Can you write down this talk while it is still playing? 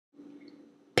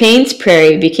Paynes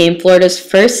Prairie became Florida's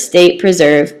first state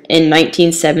preserve in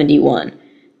 1971.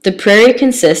 The prairie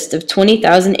consists of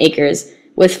 20,000 acres,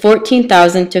 with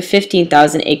 14,000 to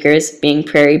 15,000 acres being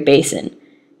prairie basin.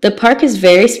 The park is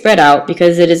very spread out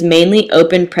because it is mainly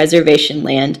open preservation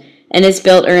land and is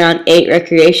built around 8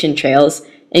 recreation trails,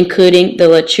 including the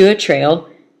Lachua Trail,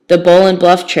 the Bull and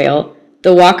Bluff Trail,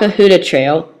 the Wakahuta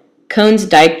Trail, Cones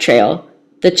Dyke Trail,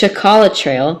 the Chacala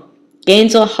Trail,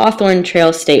 Gainesville Hawthorne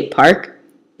Trail State Park,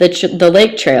 the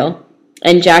Lake Trail,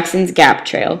 and Jackson's Gap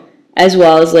Trail, as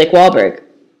well as Lake Wahlberg.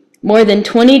 More than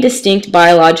 20 distinct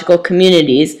biological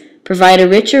communities provide a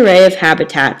rich array of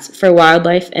habitats for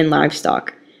wildlife and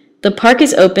livestock. The park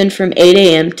is open from 8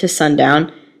 a.m. to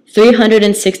sundown,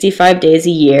 365 days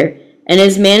a year, and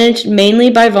is managed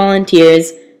mainly by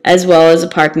volunteers as well as a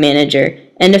park manager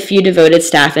and a few devoted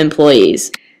staff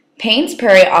employees. Paynes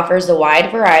Prairie offers a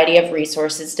wide variety of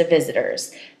resources to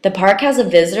visitors. The park has a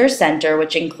visitor center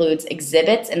which includes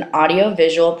exhibits and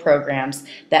audio-visual programs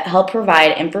that help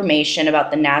provide information about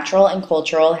the natural and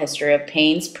cultural history of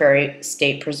Paynes Prairie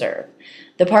State Preserve.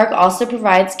 The park also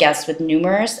provides guests with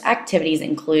numerous activities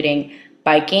including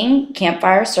biking,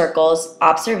 campfire circles,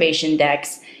 observation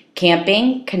decks,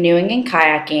 camping, canoeing and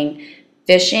kayaking,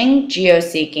 fishing,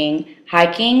 geoseeking,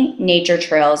 hiking, nature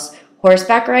trails,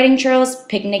 horseback riding trails,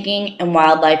 picnicking, and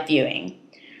wildlife viewing.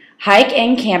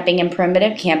 Hike-in camping and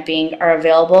primitive camping are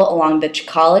available along the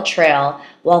Chacala Trail,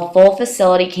 while full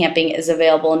facility camping is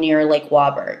available near Lake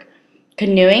Wahlberg.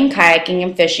 Canoeing, kayaking,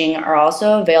 and fishing are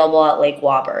also available at Lake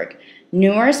Wahlberg.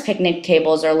 Numerous picnic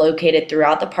tables are located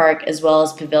throughout the park as well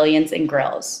as pavilions and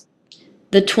grills.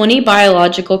 The 20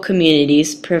 biological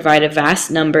communities provide a vast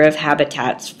number of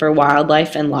habitats for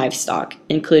wildlife and livestock,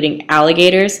 including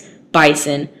alligators,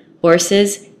 bison,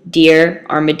 horses, deer,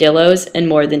 armadillos, and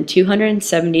more than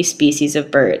 270 species of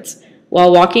birds.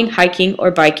 While walking, hiking, or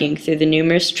biking through the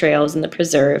numerous trails in the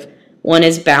preserve, one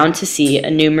is bound to see a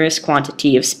numerous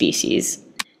quantity of species.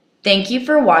 Thank you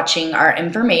for watching our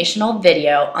informational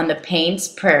video on the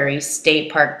Paynes Prairie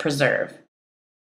State Park Preserve.